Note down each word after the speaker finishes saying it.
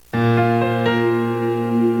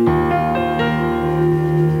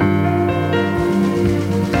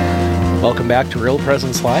back to Real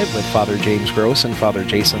Presence Live with Father James Gross and Father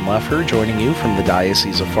Jason Leffer, joining you from the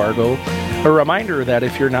Diocese of Fargo. A reminder that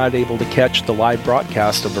if you're not able to catch the live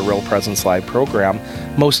broadcast of the Real Presence Live program,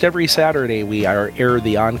 most every Saturday we air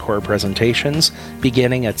the encore presentations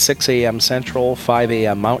beginning at 6 a.m. Central, 5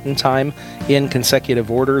 a.m. Mountain Time in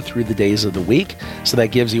consecutive order through the days of the week. So that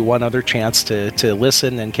gives you one other chance to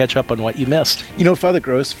listen and catch up on what you missed. You know, Father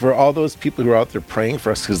Gross, for all those people who are out there praying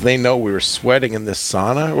for us because they know we were sweating in this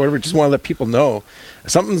sauna or whatever, just want to let people know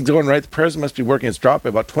something's going right. The prayers must be working. It's dropped by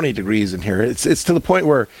about 20 degrees in here. It's to the point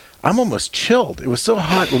where I'm almost chilled. It was so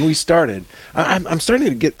hot when we started. I'm starting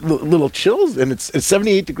to get little chills, and it's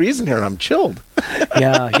 78 degrees in here, and I'm chilled.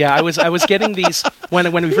 Yeah. I was getting these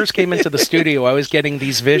when we first came into the studio. I was getting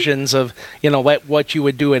these visions of what you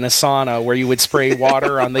would do in a sauna, where you would spray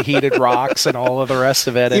water on the heated rocks and all of the rest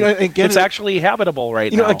of it. And again, it's actually habitable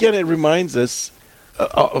right now. Again, it reminds us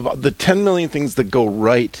of the 10 million things that go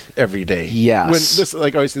right every day. Yes. When this,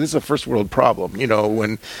 obviously, this is a first world problem,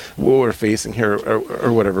 when we're facing here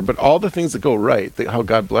or whatever. But all the things that go right, how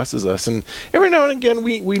God blesses us. And every now and again,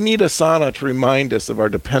 we need a sauna to remind us of our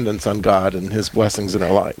dependence on God and His blessings in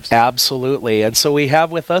our lives. Absolutely. And so we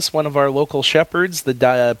have with us one of our local shepherds,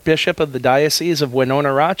 the Bishop of the Diocese of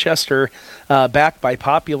Winona-Rochester, back by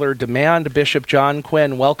popular demand, Bishop John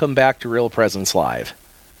Quinn. Welcome back to Real Presence Live.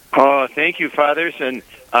 Oh, thank you, Fathers, and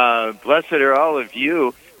blessed are all of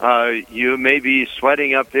you. You may be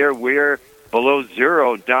sweating up there. We're below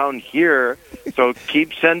zero down here, so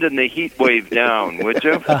keep sending the heat wave down, would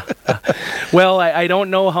you? Well, I don't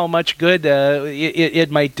know how much good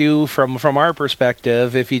it might do from our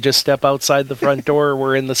perspective. If you just step outside the front door,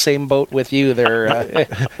 we're in the same boat with you there.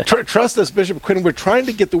 Trust us, Bishop Quinn. We're trying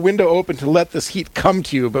to get the window open to let this heat come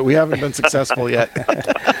to you, but we haven't been successful yet.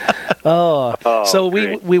 So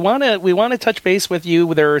we want to touch base with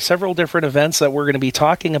you. There are several different events that we're going to be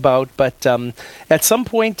talking about, but at some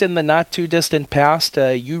point in the not too distant past,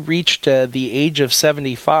 you reached the age of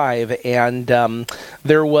 75, and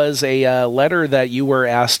there was a letter that you were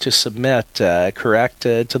asked to submit, correct,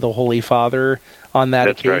 to the Holy Father on that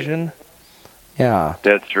occasion? Right. Yeah.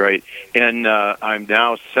 That's right. And I'm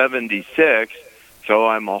now 76, so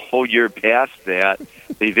I'm a whole year past that.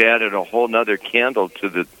 They've added a whole nother candle to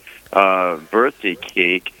the birthday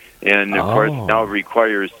cake, and of course now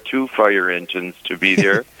requires 2 fire engines to be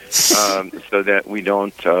there so that we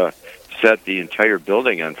don't set the entire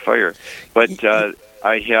building on fire. But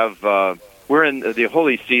I have we're in the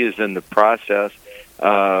Holy See is in the process,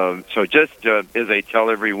 so just as I tell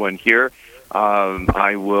everyone here,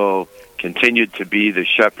 I will continue to be the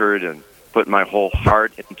shepherd and put my whole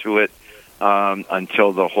heart into it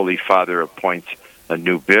until the Holy Father appoints a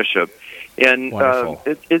new bishop. And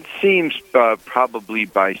it seems probably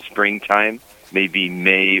by springtime, maybe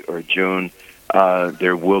May or June,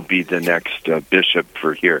 there will be the next bishop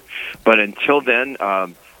for here. But until then,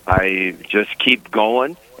 I just keep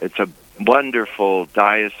going. It's a wonderful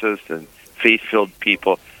diocese and faith-filled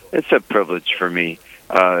people. It's a privilege for me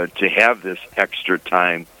to have this extra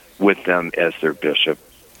time with them as their bishop.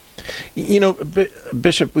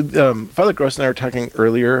 Bishop, Father Gross and I were talking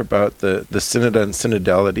earlier about the synod and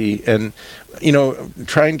synodality, and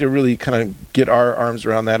trying to really kind of get our arms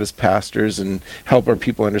around that as pastors and help our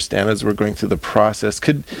people understand as we're going through the process.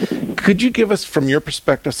 Could you give us, from your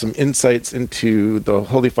perspective, some insights into the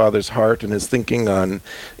Holy Father's heart and his thinking on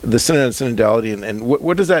the synod and synodality, and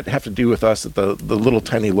what does that have to do with us at the little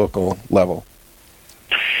tiny local level?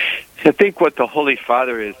 I think what the Holy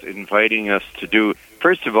Father is inviting us to do,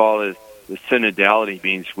 first of all, is the synodality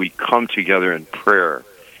means we come together in prayer.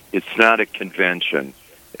 It's not a convention.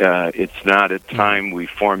 It's not a time we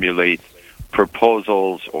formulate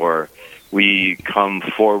proposals or we come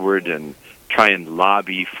forward and try and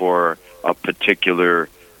lobby for a particular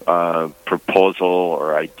proposal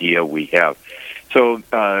or idea we have. So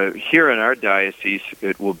here in our diocese,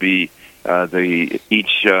 it will be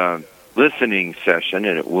each listening session,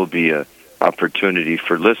 and it will be an opportunity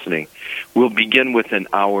for listening. We'll begin with an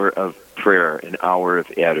hour of prayer, an hour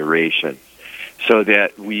of adoration, so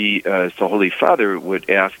that we, as the Holy Father, would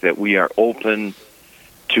ask that we are open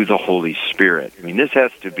to the Holy Spirit. I mean, this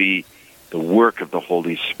has to be the work of the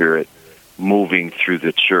Holy Spirit moving through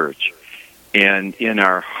the church. And in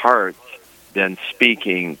our hearts, then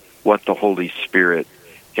speaking what the Holy Spirit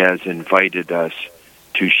has invited us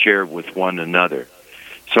to share with one another.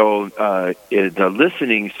 So the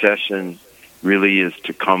listening session really is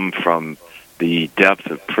to come from the depth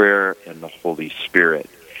of prayer and the Holy Spirit.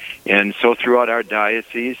 And so throughout our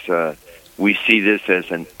diocese, we see this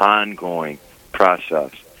as an ongoing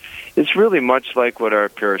process. It's really much like what our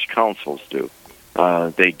parish councils do.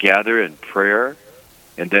 They gather in prayer,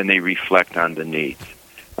 and then they reflect on the needs.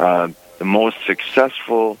 The most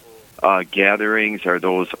successful gatherings are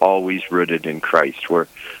those always rooted in Christ, where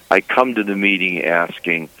I come to the meeting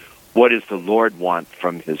asking, what does the Lord want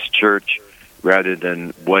from His church, rather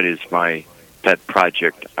than what is my pet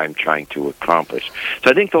project I'm trying to accomplish.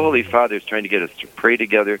 So I think the Holy Father is trying to get us to pray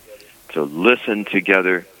together, to listen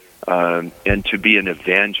together, and to be an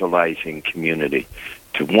evangelizing community,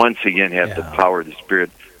 to once again have the power of the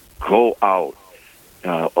Spirit go out,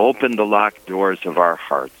 open the locked doors of our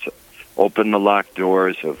hearts, open the locked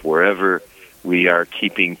doors of wherever we are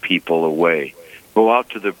keeping people away. Go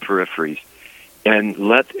out to the peripheries and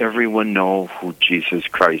let everyone know who Jesus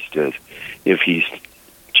Christ is. If He's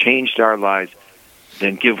changed our lives,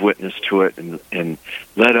 then give witness to it and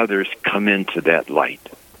let others come into that light.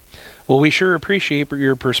 Well, we sure appreciate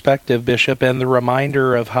your perspective, Bishop, and the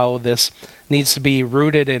reminder of how this needs to be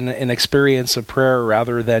rooted in an experience of prayer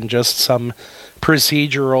rather than just some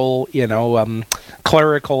procedural,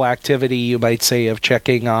 clerical activity, you might say, of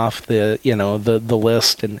checking off the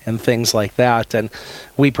list and things like that. And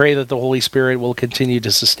we pray that the Holy Spirit will continue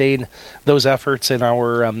to sustain those efforts in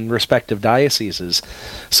our respective dioceses.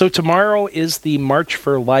 So tomorrow is the March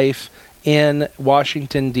for Life in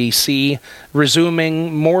Washington, D.C.,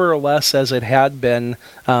 resuming more or less as it had been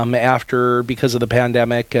after, because of the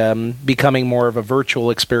pandemic, becoming more of a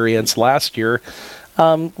virtual experience last year.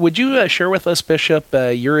 Would you share with us, Bishop,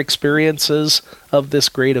 your experiences of this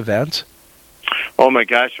great event? Oh my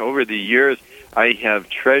gosh, over the years, I have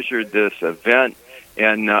treasured this event,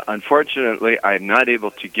 and unfortunately, I'm not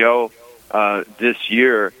able to go this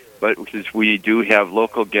year, but because we do have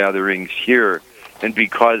local gatherings here, and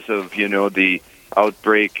because of, the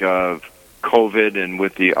outbreak of COVID and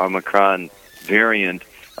with the Omicron variant,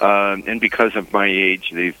 and because of my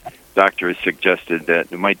age, the doctor has suggested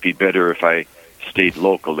that it might be better if I stayed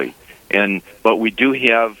locally. But we do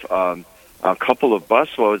have a couple of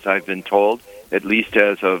busloads, I've been told, at least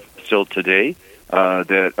as of still today,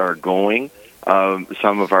 that are going.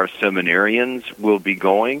 Some of our seminarians will be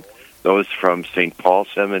going, those from St. Paul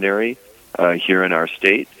Seminary here in our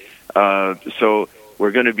state. So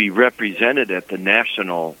we're going to be represented at the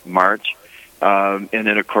National March. And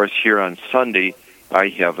then, of course, here on Sunday, I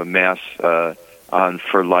have a Mass on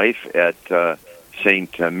For Life at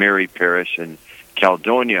St. Mary Parish in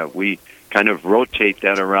Caledonia. We kind of rotate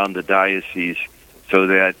that around the diocese so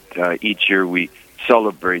that each year we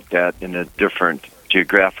celebrate that in a different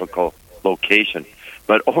geographical location.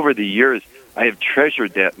 But over the years, I have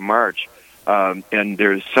treasured that March. And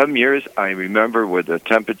there's some years I remember where the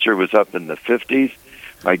temperature was up in the 50s.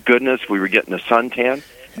 My goodness, we were getting a suntan.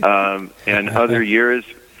 And other years,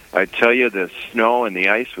 I tell you, the snow and the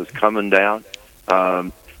ice was coming down.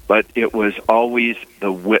 But it was always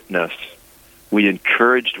the witness. We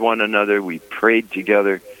encouraged one another. We prayed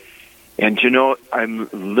together. And,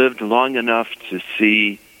 I've lived long enough to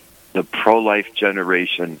see the pro-life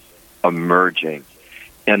generation emerging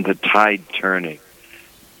and the tide turning.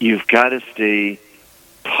 You've got to stay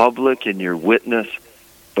public in your witness,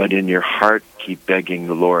 but in your heart, keep begging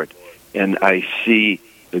the Lord. And I see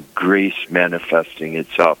the grace manifesting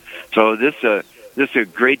itself. So this is a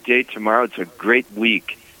great day tomorrow. It's a great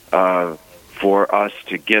week for us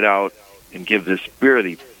to get out and give this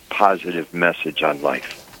really positive message on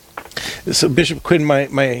life. So Bishop Quinn,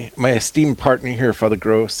 my esteemed partner here, Father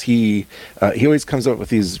Gross, he always comes up with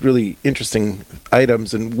these really interesting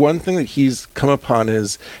items, and one thing that he's come upon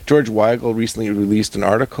is George Weigel recently released an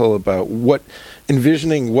article about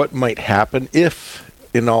envisioning what might happen if,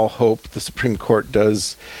 in all hope, the Supreme Court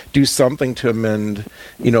does do something to amend,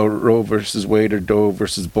 Roe versus Wade or Doe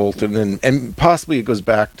versus Bolton, and possibly it goes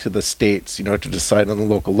back to the states, to decide on the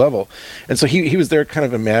local level. And so he was there kind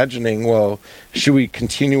of imagining, well, should we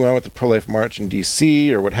continue on with the pro-life march in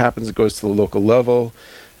D.C., or what happens it goes to the local level?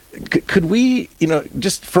 Could we,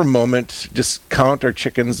 just for a moment, just count our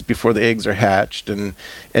chickens before the eggs are hatched and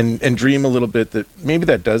dream a little bit that maybe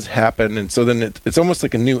that does happen, and so then it's almost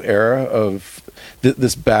like a new era of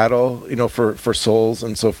this battle, for souls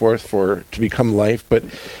and so forth, to become life. But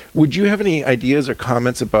would you have any ideas or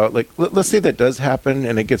comments about, like, let's say that does happen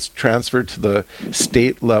and it gets transferred to the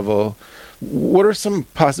state level? What are some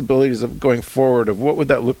possibilities of going forward, of what would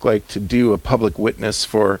that look like to do a public witness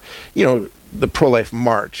for, the pro-life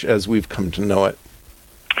march as we've come to know it?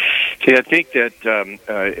 See, I think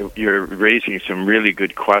that you're raising some really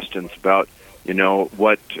good questions about,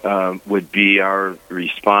 what would be our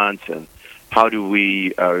response, and how do we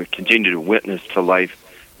continue to witness to life,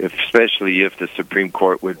 especially if the Supreme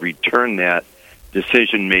Court would return that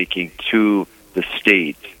decision-making to the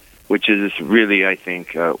states, which is really, I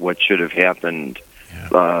think, what should have happened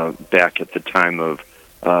back at the time of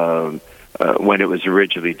when it was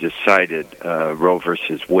originally decided, Roe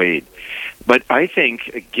versus Wade. But I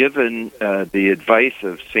think, given the advice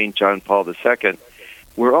of St. John Paul II,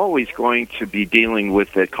 we're always going to be dealing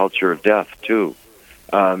with that culture of death, too.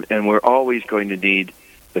 And we're always going to need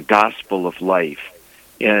the gospel of life.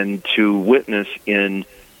 And to witness in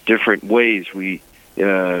different ways, we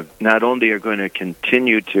not only are going to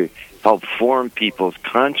continue to help form people's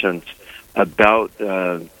conscience about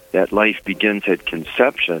that life begins at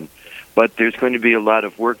conception, but there's going to be a lot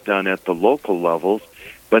of work done at the local levels,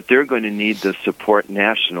 but they're going to need the support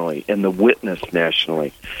nationally and the witness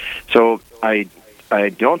nationally. So I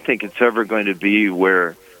don't think it's ever going to be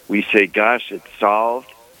where we say, gosh, it's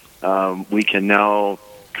solved. We can now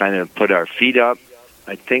kind of put our feet up.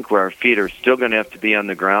 I think where our feet are still going to have to be on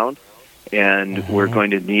the ground, and we're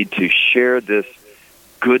going to need to share this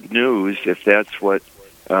good news, if that's what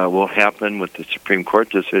will happen with the Supreme Court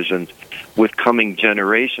decisions, with coming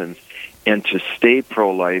generations, and to stay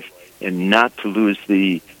pro-life and not to lose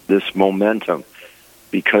this momentum,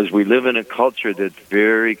 because we live in a culture that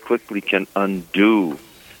very quickly can undo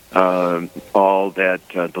all that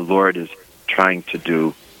the Lord is trying to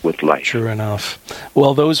do with life. True enough.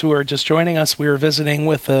 Well, those who are just joining us, we are visiting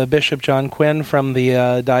with Bishop John Quinn from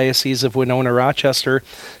the Diocese of Winona-Rochester.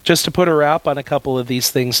 Just to put a wrap on a couple of these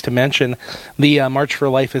things to mention, the March for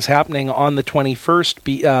Life is happening on the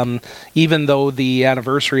 21st, even though the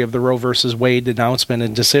anniversary of the Roe versus Wade announcement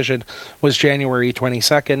and decision was January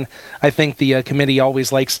 22nd. I think the committee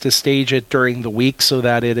always likes to stage it during the week so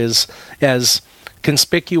that it is as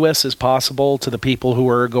conspicuous as possible to the people who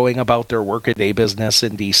are going about their workaday business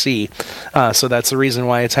in D.C. So that's the reason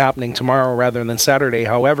why it's happening tomorrow rather than Saturday.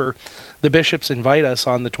 However, the bishops invite us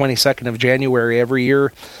on the 22nd of January every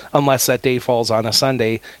year, unless that day falls on a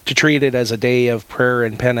Sunday, to treat it as a day of prayer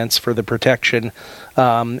and penance for the protection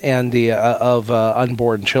and the of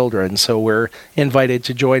unborn children. So we're invited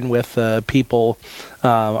to join with people,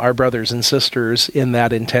 our brothers and sisters, in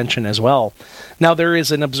that intention as well. Now, there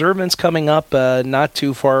is an observance coming up not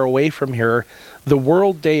too far away from here, the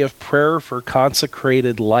World Day of Prayer for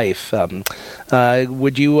Consecrated Life.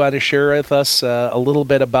 Would you want to share with us a little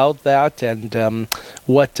bit about that and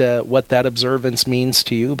what that observance means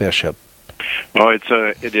to you, Bishop? Well,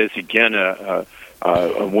 it is again a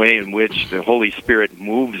way in which the Holy Spirit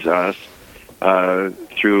moves us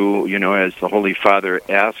through, as the Holy Father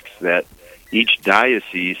asks that each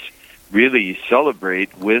diocese really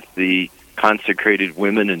celebrate with the consecrated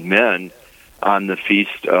women and men on the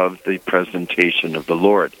feast of the presentation of the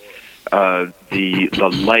Lord.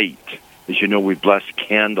 The light, as you know, we bless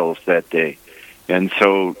candles that day. And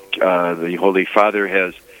so the Holy Father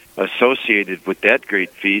has associated with that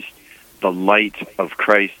great feast the light of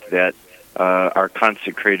Christ that our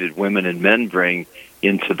consecrated women and men bring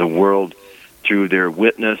into the world through their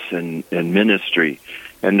witness and ministry.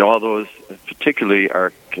 And all those, particularly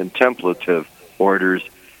our contemplative orders,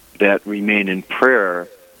 that remain in prayer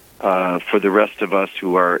for the rest of us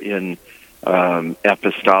who are in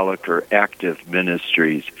apostolic or active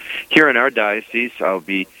ministries. Here in our diocese, I'll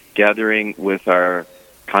be gathering with our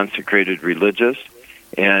consecrated religious,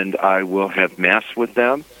 and I will have Mass with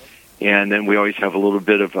them. And then we always have a little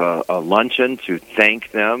bit of a luncheon to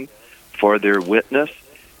thank them for their witness.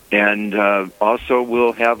 And also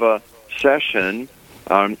we'll have a session,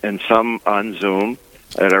 and some on Zoom,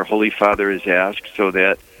 that our Holy Father has asked so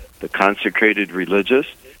that the consecrated religious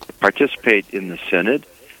participate in the Synod,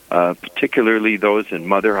 particularly those in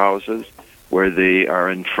mother houses where they are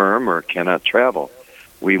infirm or cannot travel.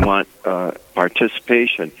 We want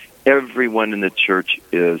participation. Everyone in the church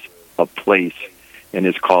is a place and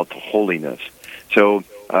is called to holiness. So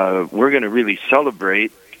we're going to really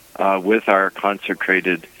celebrate with our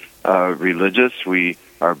consecrated religious. We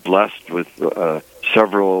are blessed with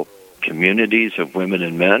several communities of women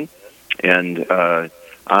and men, and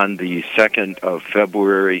on the 2nd of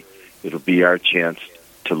February, it'll be our chance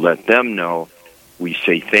to let them know we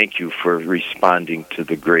say thank you for responding to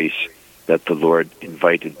the grace that the Lord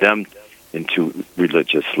invited them into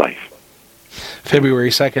religious life. February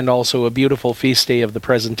 2nd, also a beautiful feast day of the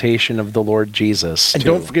presentation of the Lord Jesus. And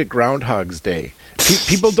don't forget Groundhog's Day.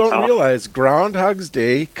 People don't realize Groundhog's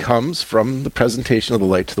Day comes from the presentation of the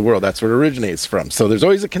light to the world. That's where it originates from. So there's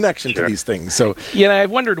always a connection to these things. So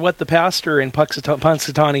I've wondered what the pastor in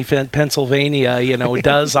Punxsutawney, Pennsylvania,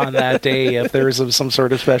 does on that day, if there is some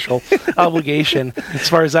sort of special obligation as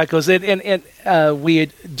far as that goes. And we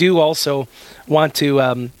do also want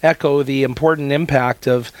to echo the important impact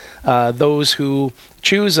of those who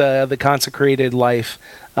choose the consecrated life,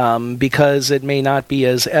 because it may not be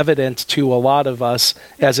as evident to a lot of us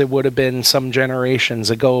as it would have been some generations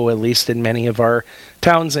ago, at least in many of our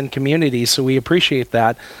towns and communities. So we appreciate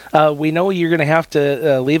that. We know you're going to have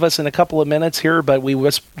to leave us in a couple of minutes here, but we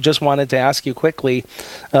just wanted to ask you quickly,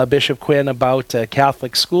 Bishop Quinn, about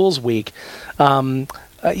Catholic Schools Week.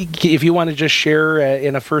 If you want to just share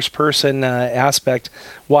in a first-person aspect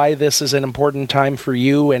why this is an important time for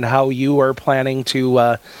you and how you are planning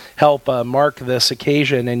to help mark this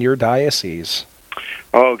occasion in your diocese.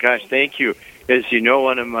 Oh, gosh, thank you. As you know,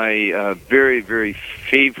 one of my very, very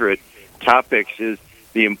favorite topics is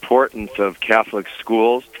the importance of Catholic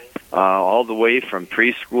schools, all the way from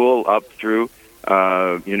preschool up through,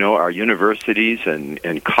 our universities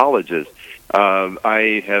and colleges.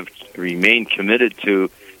 I have remained committed to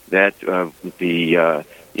that, the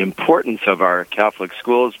importance of our Catholic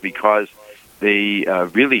schools, because they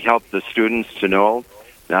really help the students to know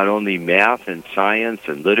not only math and science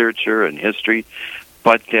and literature and history,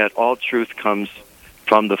 but that all truth comes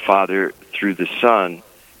from the Father through the Son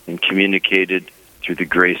and communicated through the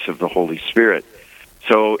grace of the Holy Spirit.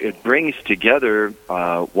 So it brings together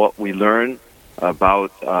what we learn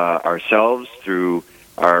about ourselves through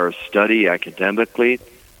our study academically,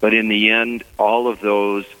 but in the end, all of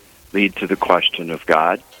those lead to the question of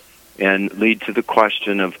God and lead to the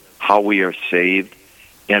question of how we are saved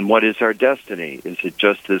and what is our destiny. Is it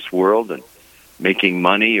just this world and making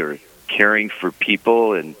money or caring for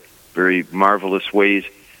people in very marvelous ways,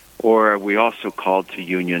 or are we also called to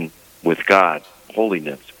union with God,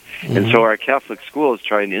 holiness? Mm-hmm. And so our Catholic school is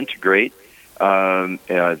trying to integrate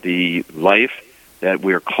the life that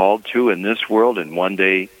we're called to in this world and one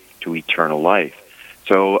day to eternal life.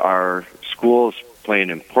 So our schools play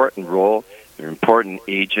an important role, an important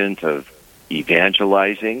agent of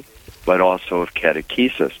evangelizing, but also of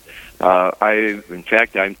catechesis. In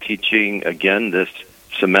fact, I'm teaching again this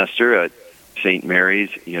semester at St.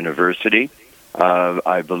 Mary's University.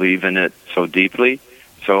 I believe in it so deeply.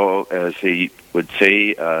 So as he would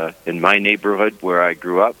say in my neighborhood where I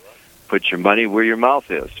grew up, put your money where your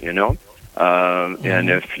mouth is, And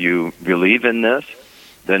if you believe in this,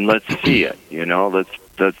 then let's see it, let's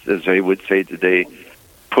as they would say today,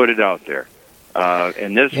 put it out there.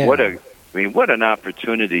 And this, what an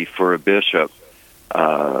opportunity for a bishop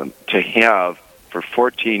to have for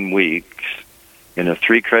 14 weeks in a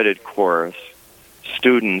 3-credit course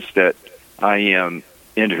students that I am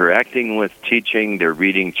interacting with, teaching, they're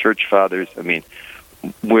reading church fathers. I mean,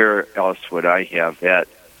 where else would I have that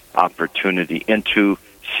opportunity? And to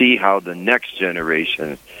see how the next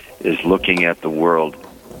generation is looking at the world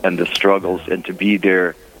and the struggles, and to be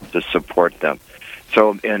there to support them.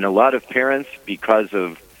 So, and a lot of parents, because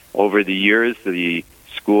of over the years, the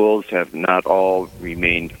schools have not all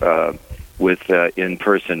remained with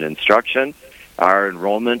in-person instruction. Our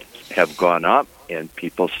enrollment have gone up, and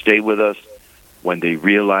people stay with us when they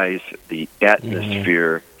realize the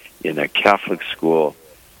atmosphere in a Catholic school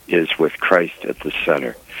is with Christ at the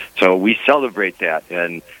center. So we celebrate that,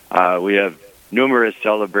 and we have numerous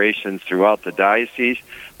celebrations throughout the diocese.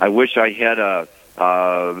 I wish I had a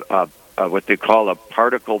what they call a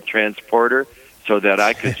particle transporter, so that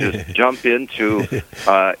I could just jump into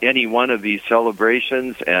any one of these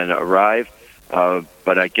celebrations and arrive,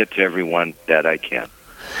 but I get to everyone that I can.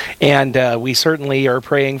 And we certainly are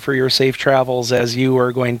praying for your safe travels as you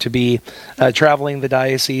are going to be traveling the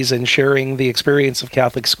diocese and sharing the experience of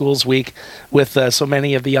Catholic Schools Week with so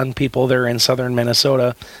many of the young people there in southern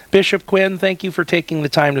Minnesota. Bishop Quinn, thank you for taking the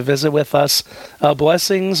time to visit with us.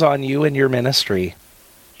 Blessings on you and your ministry.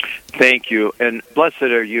 Thank you, and blessed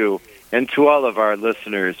are you, and to all of our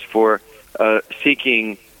listeners for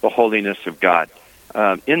seeking the holiness of God.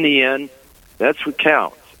 In the end, that's what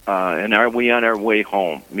counts. And are we on our way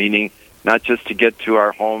home? Meaning not just to get to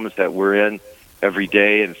our homes that we're in every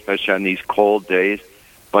day, and especially on these cold days,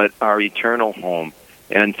 but our eternal home.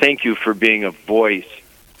 And thank you for being a voice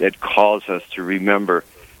that calls us to remember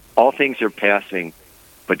all things are passing,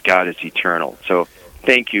 but God is eternal. So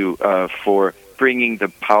thank you for bringing the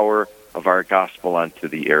power of our gospel onto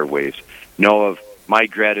the airwaves. Know of my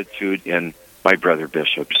gratitude and my brother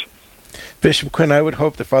bishops. Bishop Quinn, I would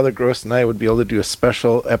hope that Father Gross and I would be able to do a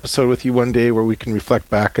special episode with you one day where we can reflect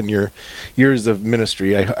back on your years of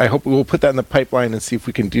ministry. I hope we'll put that in the pipeline and see if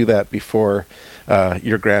we can do that before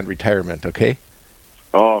your grand retirement, okay?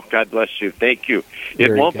 Oh, God bless you. Thank you.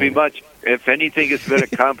 It won't be much. If anything has been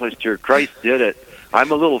accomplished here, Christ did it. I'm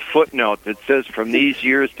a little footnote that says from these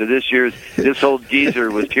years to this year's, this old geezer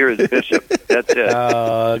was here as bishop. That's it.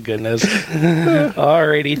 Oh, goodness. All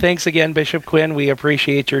righty. Thanks again, Bishop Quinn. We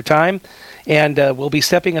appreciate your time. And we'll be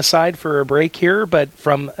stepping aside for a break here, but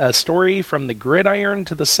from a story from the gridiron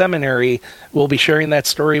to the seminary, we'll be sharing that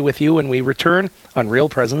story with you when we return on Real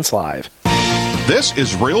Presence Live. This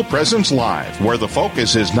is Real Presence Live, where the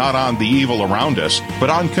focus is not on the evil around us, but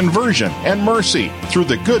on conversion and mercy through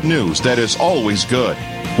the good news that is always good.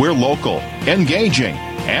 We're local, engaging,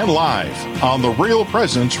 and live on the Real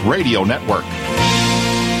Presence Radio Network.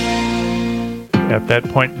 At that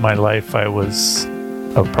point in my life, I was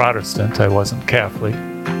a Protestant. I wasn't Catholic.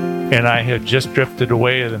 And I had just drifted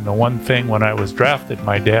away, and the one thing when I was drafted,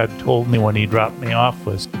 my dad told me when he dropped me off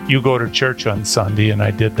was, you go to church on Sunday, and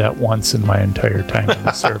I did that once in my entire time in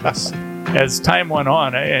the service. As time went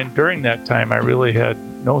on, and during that time, I really had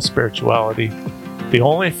no spirituality. The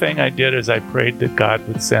only thing I did is I prayed that God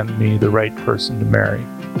would send me the right person to marry.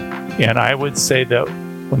 And I would say that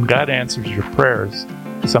when God answers your prayers,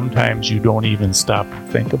 sometimes you don't even stop and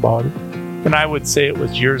think about it. And I would say it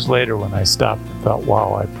was years later when I stopped and thought,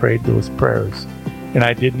 wow, I prayed those prayers. And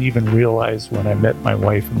I didn't even realize when I met my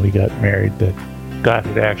wife and we got married that God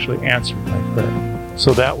had actually answered my prayer.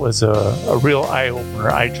 So that was a real eye-opener.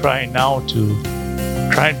 I try now to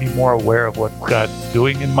try and be more aware of what God's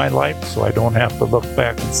doing in my life so I don't have to look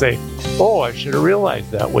back and say, oh, I should have realized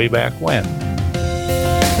that way back when.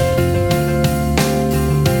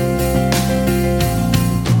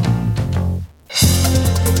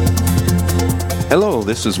 Hello,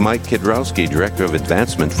 this is Mike Kidrowski, Director of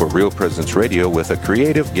Advancement for Real Presence Radio with a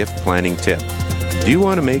creative gift planning tip. Do you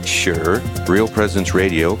want to make sure Real Presence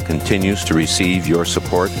Radio continues to receive your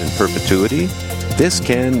support in perpetuity? This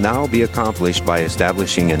can now be accomplished by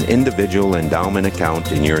establishing an individual endowment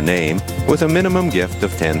account in your name with a minimum gift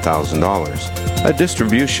of $10,000. A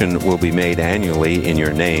distribution will be made annually in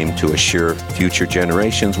your name to assure future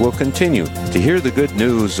generations will continue to hear the good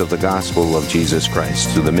news of the gospel of Jesus Christ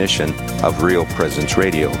through the mission of Real Presence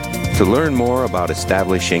Radio. To learn more about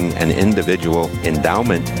establishing an individual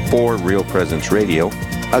endowment for Real Presence Radio,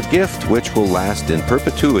 a gift which will last in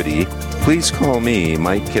perpetuity, please call me,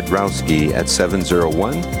 Mike Kidrowski, at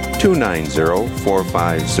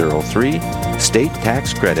 701-290-4503. State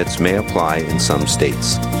tax credits may apply in some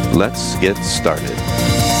states. Let's get started.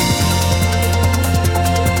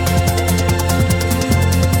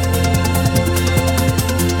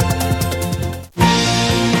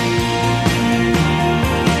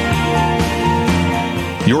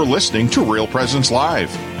 You're listening to Real Presence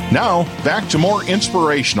Live. Now, back to more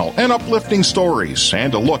inspirational and uplifting stories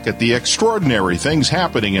and a look at the extraordinary things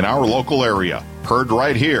happening in our local area. Heard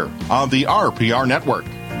right here on the RPR Network.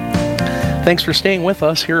 Thanks for staying with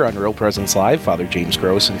us here on Real Presence Live. Father James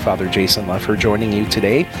Gross and Father Jason Leffer joining you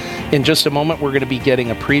today. In just a moment, we're going to be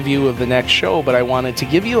getting a preview of the next show, but I wanted to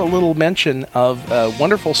give you a little mention of a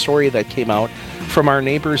wonderful story that came out from our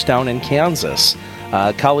neighbors down in Kansas.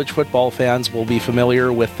 College football fans will be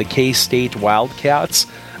familiar with the K-State Wildcats.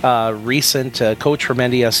 Recent coach from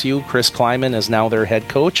NDSU, Chris Kleiman, is now their head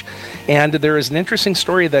coach. And there is an interesting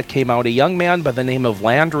story that came out. A young man by the name of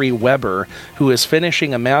Landry Weber, who is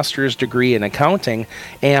finishing a master's degree in accounting.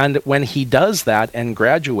 And when he does that and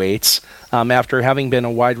graduates, after having been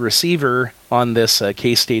a wide receiver on this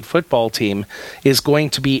K-State football team, is going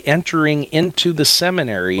to be entering into the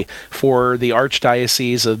seminary for the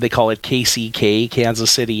Archdiocese of, they call it KCK,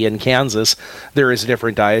 Kansas City in Kansas. There is a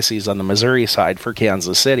different diocese on the Missouri side for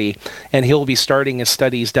Kansas City, and he'll be starting his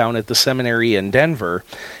studies down at the seminary in Denver.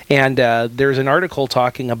 And there's an article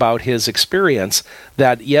talking about his experience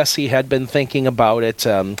that, yes, he had been thinking about it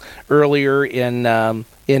earlier in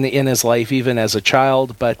his life, even as a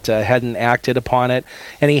child, but hadn't acted upon it.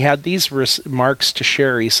 And he had these remarks to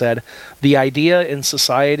share. He said, "The idea in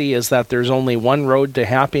society is that there's only one road to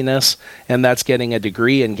happiness, and that's getting a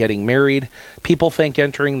degree and getting married. People think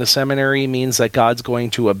entering the seminary means that God's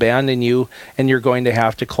going to abandon you, and you're going to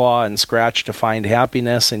have to claw and scratch to find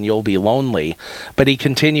happiness, and you'll be lonely." But he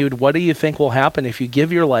continued, "What do you think will happen if you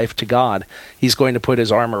give your life to God? He's going to put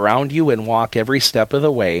his arm around you and walk every step of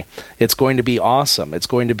the way. It's going to be awesome. It's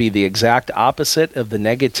going to be the exact opposite of the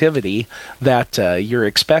negativity that you're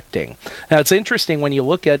expecting." Now, it's interesting when you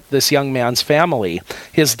look at this young man's family.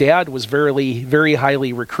 His dad was very, very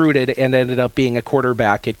highly recruited and ended up being a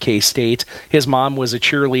quarterback at K-State. His mom was a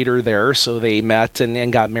cheerleader there, so they met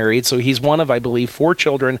and got married. So he's one of, I believe, 4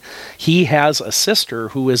 children. He has a sister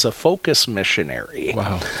who is a Focus missionary.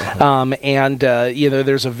 Wow.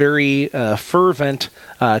 There's a very fervent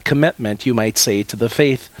commitment, you might say, to the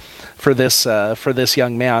faith for this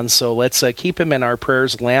young man. So let's keep him in our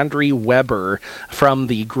prayers. Landry Weber, from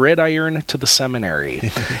the gridiron to the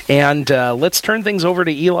seminary. And let's turn things over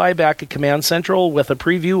to Eli back at Command Central with a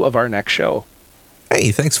preview of our next show.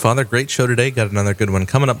 Hey, thanks, Father. Great show today. Got another good one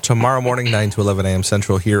coming up tomorrow morning, 9 to 11 a.m.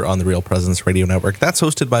 Central, here on the Real Presence Radio Network. That's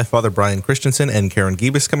hosted by Father Brian Christensen and Karen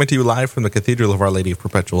Gibas, coming to you live from the Cathedral of Our Lady of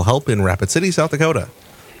Perpetual Help in Rapid City, South Dakota.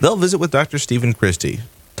 They'll visit with Dr. Stephen Christie,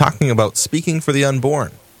 talking about speaking for the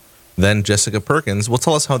unborn. Then Jessica Perkins will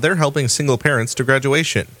tell us how they're helping single parents to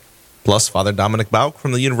graduation. Plus, Father Dominic Bauk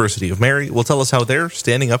from the University of Mary will tell us how they're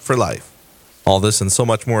standing up for life. All this and so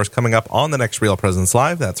much more is coming up on the next Real Presence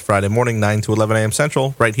Live. That's Friday morning, 9 to 11 a.m.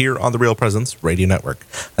 Central, right here on the Real Presence Radio Network.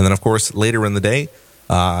 And then, of course, later in the day,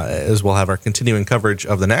 as we'll have our continuing coverage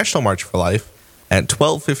of the National March for Life. At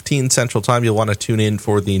 12:15 Central Time, you'll want to tune in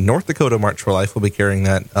for the North Dakota March for Life. We'll be carrying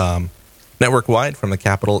that network-wide from the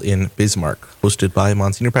capital in Bismarck, hosted by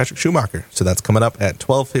Monsignor Patrick Schumacher. So that's coming up at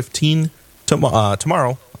 12:15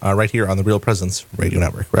 tomorrow, right here on the Real Presence Radio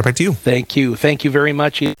Network. Right back to you. Thank you. Thank you very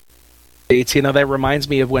much. You know, that reminds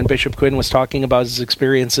me of when Bishop Quinn was talking about his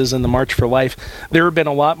experiences in the March for Life. There have been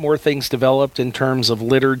a lot more things developed in terms of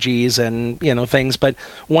liturgies and, you know, things, but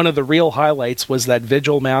one of the real highlights was that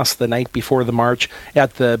vigil mass the night before the march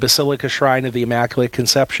at the Basilica Shrine of the Immaculate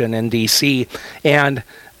Conception in D.C., and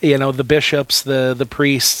you know, the bishops, the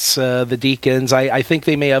priests, the deacons, I think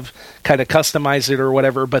they may have kind of customized it or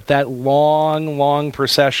whatever, but that long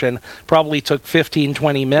procession probably took 15,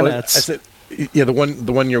 20 minutes. Well, yeah, the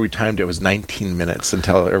one year we timed it was 19 minutes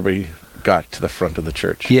until everybody got to the front of the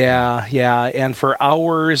church. Yeah, and for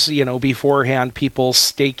hours, you know, beforehand, people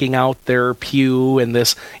staking out their pew in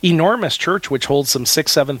this enormous church, which holds some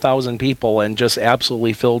 6,000-7,000 people and just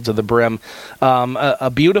absolutely filled to the brim.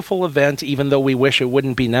 A beautiful event, even though we wish it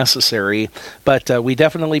wouldn't be necessary, but we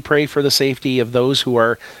definitely pray for the safety of those who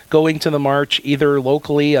are going to the march, either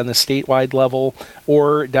locally on the statewide level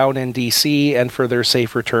or down in D.C., and for their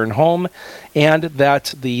safe return home, and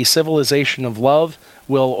that the civilization of love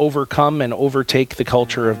will overcome and overtake the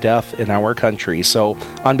culture of death in our country. So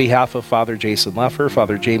on behalf of Father Jason Leffer,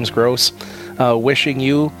 Father James Gross, wishing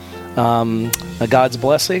you God's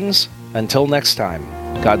blessings. Until next time,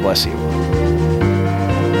 God bless you.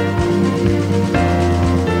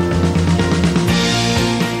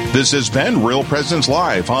 This has been Real Presence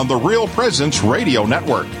Live on the Real Presence Radio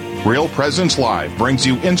Network. Real Presence Live brings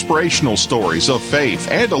you inspirational stories of faith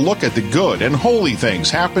and a look at the good and holy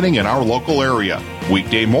things happening in our local area.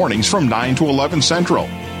 Weekday mornings from 9 to 11 Central.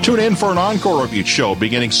 Tune in for an encore of each show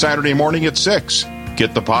beginning Saturday morning at 6.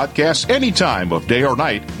 Get the podcast any time of day or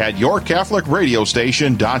night at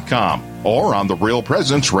yourcatholicradiostation.com or on the Real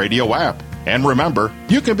Presence Radio app. And remember,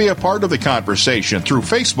 you can be a part of the conversation through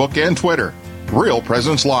Facebook and Twitter. Real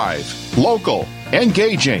Presence Live. Local,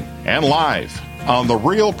 engaging, and live on the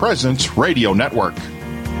Real Presence Radio Network.